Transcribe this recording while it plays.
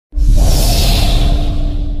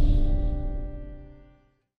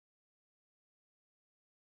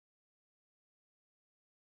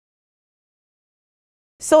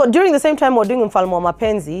So during the same time we're doing Mfalme wa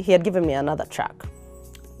Mapenzi, he had given me another track.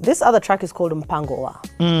 This other track is called Mpango Wa.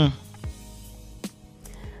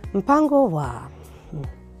 Mpango Wa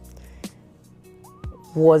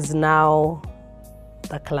was now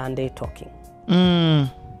the Klande talking.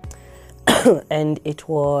 And it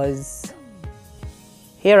was,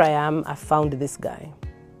 here I am, I found this guy.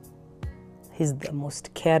 He's the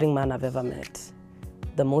most caring man I've ever met.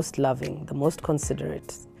 The most loving, the most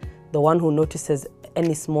considerate, the one who notices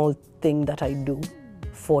any small thing that I do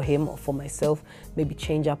for him or for myself. Maybe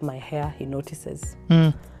change up my hair, he notices.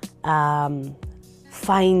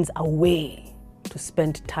 Finds a way to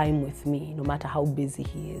spend time with me, no matter how busy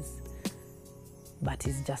he is. But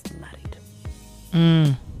he's just married.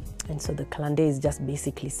 And so the Klande is just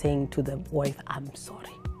basically saying to the wife, I'm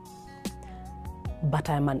sorry, but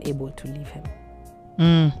I'm unable to leave him.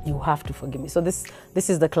 You have to forgive me. So this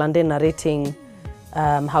is the Klande narrating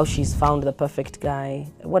how she's found the perfect guy.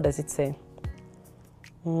 What does it say?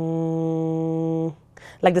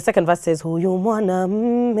 Like the second verse says, huyu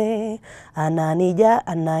mwanamume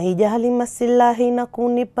anaijali masilahi na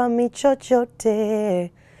kunipa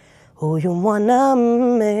michochote. Huyu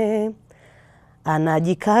mwanamume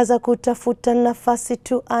anajikaza kutafuta nafasi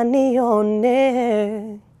tu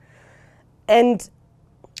anione. And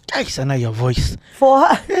I know your voice. For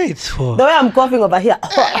her, It's for the way I'm coughing over here.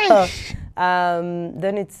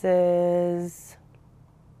 Then it says,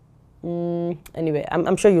 anyway,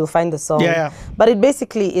 I'm sure you'll find the song. Yeah. But it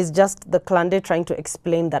basically is just the Klande trying to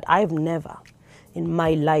explain that I've never, in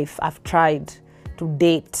my life, I've tried to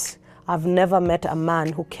date. I've never met a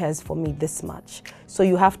man who cares for me this much. So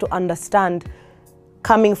you have to understand,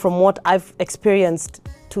 coming from what I've experienced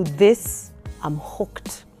to this, I'm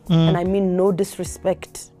hooked. And I mean no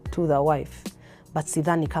disrespect to the wife, but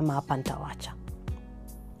sidhani kama hapa nitawacha.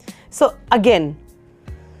 So again,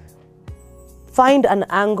 find an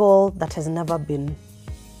angle that has never been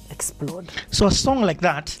explored. So a song like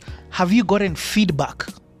that, have you gotten feedback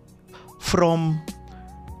from,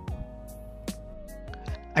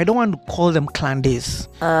 I don't want to call them Klandes,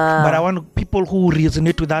 but I want people who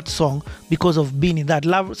resonate with that song because of being in that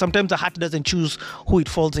love. Sometimes the heart doesn't choose who it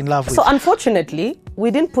falls in love with. So unfortunately, we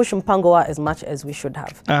didn't push Mpango Wa as much as we should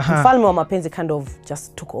have. Mfalme wa Mapenzi kind of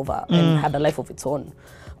just took over and had a life of its own.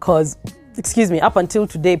 Because, excuse me, up until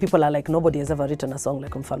today, people are like, nobody has ever written a song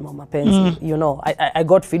like Mfalme wa Mapenzi. You know, I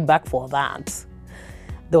got feedback for that.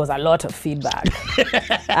 There was a lot of feedback.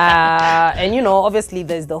 And, you know, obviously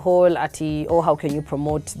there's the whole Ati, oh, how can you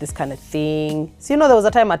promote this kind of thing? So, you know, there was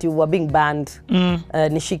a time Ati were being banned,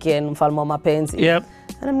 Nishike and Mfalme wa Mapenzi. Yep.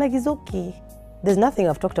 And I'm like, it's okay. There's nothing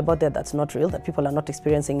I've talked about there that's not real, that people are not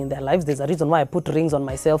experiencing in their lives. There's a reason why I put rings on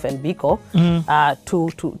myself and Biko,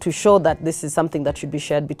 to show that this is something that should be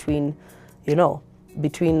shared between, you know,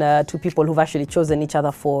 between two people who've actually chosen each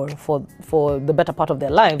other for the better part of their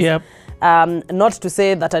lives. Yep. Not to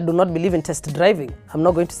say that I do not believe in test driving. I'm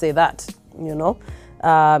not going to say that, you know.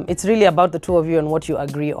 It's really about the two of you and what you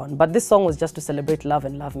agree on. But this song was just to celebrate love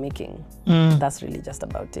and love making. That's really just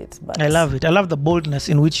about it. But I love it. I love the boldness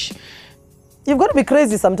in which... You've got to be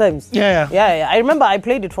crazy sometimes. Yeah. I remember I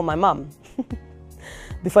played it for my mom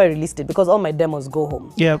before I released it, because all my demos go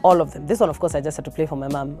home. Yeah. All of them. This one, of course, I just had to play for my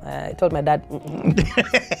mom. I told my dad,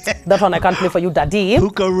 that one I can't play for you, daddy.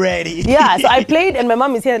 Hook already. Yeah, so I played and my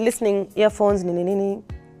mom is here listening, earphones, nini.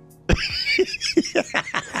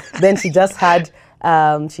 Then she just had,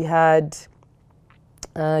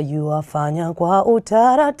 yuwafanya kwa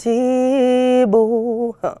utaratibu,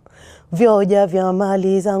 vyoja vya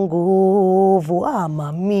maliza nguvu,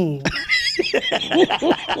 mami.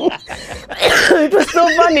 It was so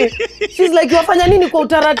funny. She's like, yuwafanya nini kwa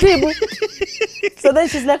utaratibu? So then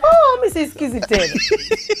she's like, oh, Mrs. Kiziten.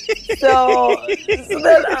 So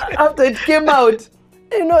then after it came out,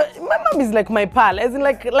 you know, my mom is like my pal. As in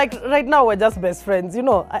like right now we're just best friends, you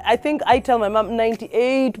know. I think I tell my mom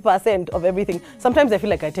 98% of everything. Sometimes I feel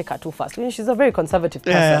like I take her too fast. You know, she's a very conservative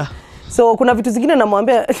person. Yeah. So kuna vitu zingine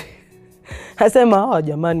namwambia asema, oh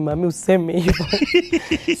jamani mami useme hivyo.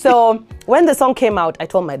 So when the song came out, I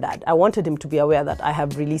told my dad, I wanted him to be aware that I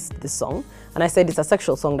have released this song. And I said, it's a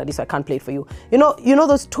sexual song, Daddy, so I can't play it for you. You know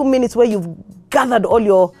those 2 minutes where you've gathered all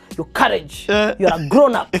your courage. You're a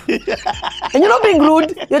grown up. And you're not being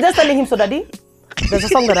rude. You're just telling him, so Daddy, there's a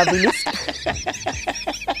song that I've released.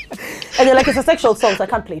 And you're like, it's a sexual song, so I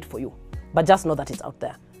can't play it for you. But just know that it's out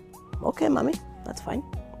there. Okay, mommy, that's fine.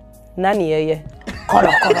 Nani yeye?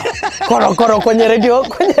 Koro kwenye radio.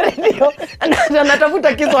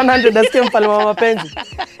 Anatafuta Kiss 100 asikie Mfalme wa Mapenzi.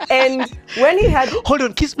 And when he had it, hold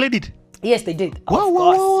on, Kiss played it? Yes, they did. Wow, of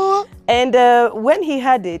course. And when he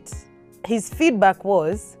had it, his feedback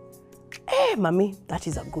was, hey, mommy, that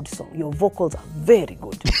is a good song. Your vocals are very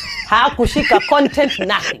good. Hakushika content,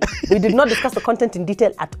 nothing. We did not discuss the content in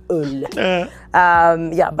detail at all. Yeah,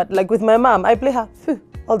 but like with my mom, I play her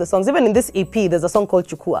all the songs. Even in this EP, there's a song called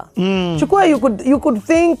Chukua. Chukua, you could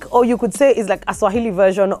think, or you could say, is like a Swahili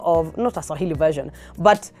version of, not a Swahili version,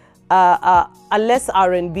 but a less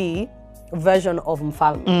R&B version of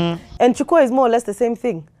Mfalme. And Chukua is more or less the same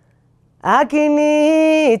thing.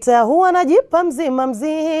 Akiniita huwa najipa mzima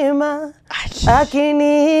mzima.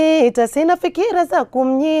 Akiniita sina fikira za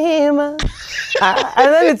kumnyima.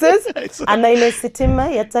 And then it says, ana ile sitima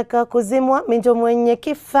yataka kuzimwa minjo mwenye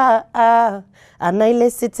kifaa. Ana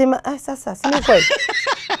ile sitima, sasa, sini kweli.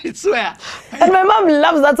 I swear. And my mom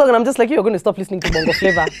loves that song and I'm just like, you're going to stop listening to Bongo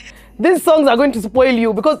Flava. These songs are going to spoil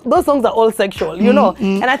you because those songs are all sexual, you know.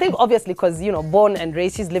 And I think obviously because, you know, born and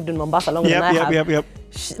raised, she's lived in Mombasa longer than I have.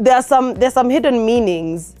 There's some hidden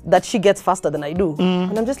meanings that she gets faster than I do.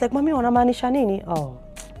 And I'm just like, Mami, wanamaanisha nini? Oh.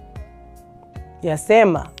 Yeah,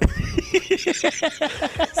 sema.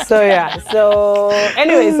 So yeah, so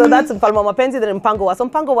anyway, so that's Mfalme wa Mapenzi. Then Mpango Wa. So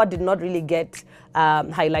Mpango Wa did not really get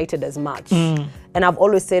highlighted as much. And I've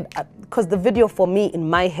always said, because the video for me in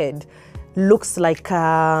my head looks like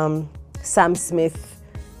Sam Smith.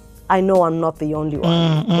 I know I'm not the only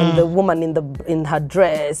one. When the woman in her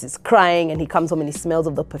dress is crying and he comes home and he smells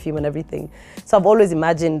of the perfume and everything. So I've always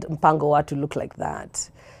imagined Mpango Wa to look like that.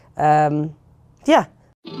 Yeah.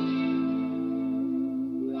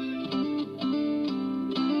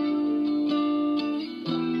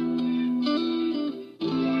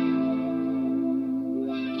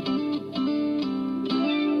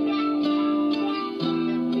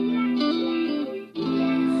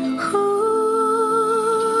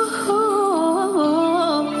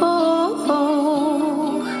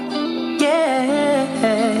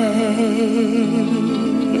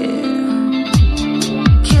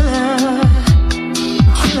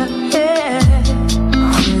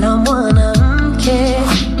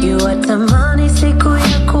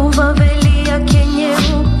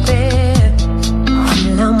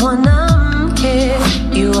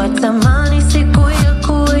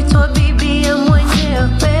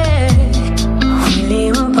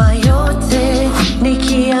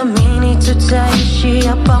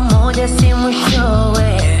 Tutaishia pamoja si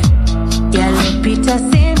mwishowe. Yalopita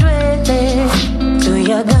si ndwele,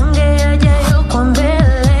 tuyagange yajayo kwa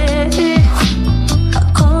mbele.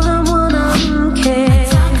 Hakuna mwanamke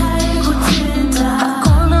atakayekutenda,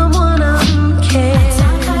 hakuna mwanamke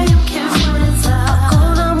atakayemkemeza,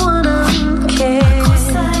 hakuna mwanamke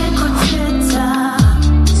atakayekutenda.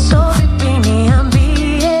 So vipi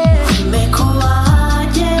niambie,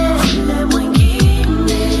 imekuwaje yule mwingine?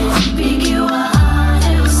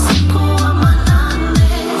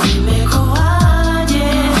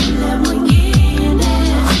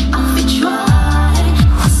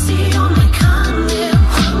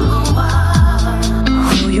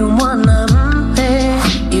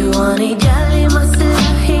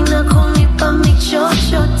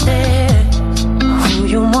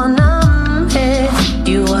 Huyu mwanamke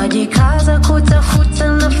yuwajikaza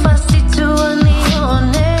kutafuta nafasi tu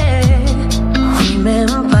anione.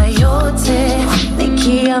 Nimempa yote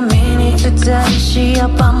nikiamini tutaishia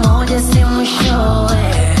pamoja si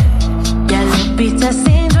mwishowe. Yalopita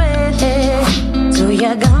si ndwele,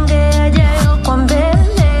 tuyagange yajayo kwa mbele.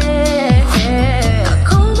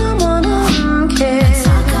 Hakuna mwanamke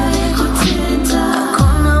atakayekutenda,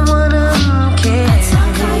 hakuna mwanamke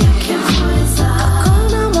atakayekemeza,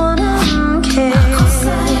 hakuna mwanamke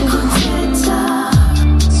atakayekutenda.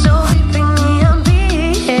 So vipi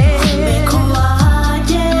niambie,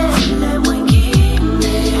 imekuwaje yule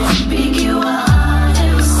mwingine? Pigiwa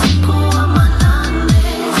usiku wa manane.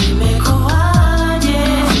 Imekuwaje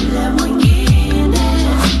yule mwingine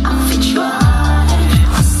afichwaye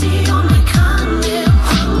asionekane?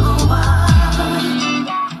 Mpango Wa.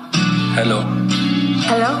 Hello.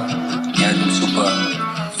 Hello? Yeah, super.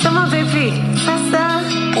 Sema vipi? Sasa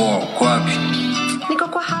Poa, uko wapi? niko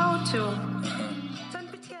kwa how to.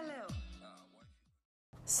 Tunipitia leo.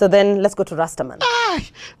 So then let's go to Rastaman.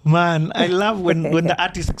 Man, I love when the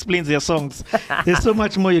artist explains their songs. There's so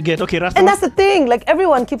much more you get. Okay, Rastaman. And that's the thing, like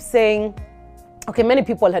everyone keeps saying, okay, many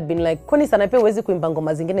people had been like, kwani Sanaipei huwezi kuimba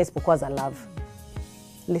ngoma zingine isipokuwa za love.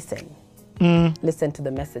 Listen. Listen to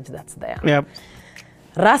the message that's there. Yep.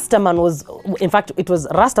 Rastaman was, in fact, it was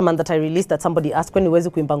Rastaman that I released that somebody asked, kwani huwezi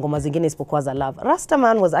kuimba ngoma zingine isipokuwa za love.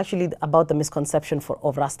 Rastaman was actually about the misconception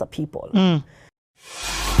of Rasta people.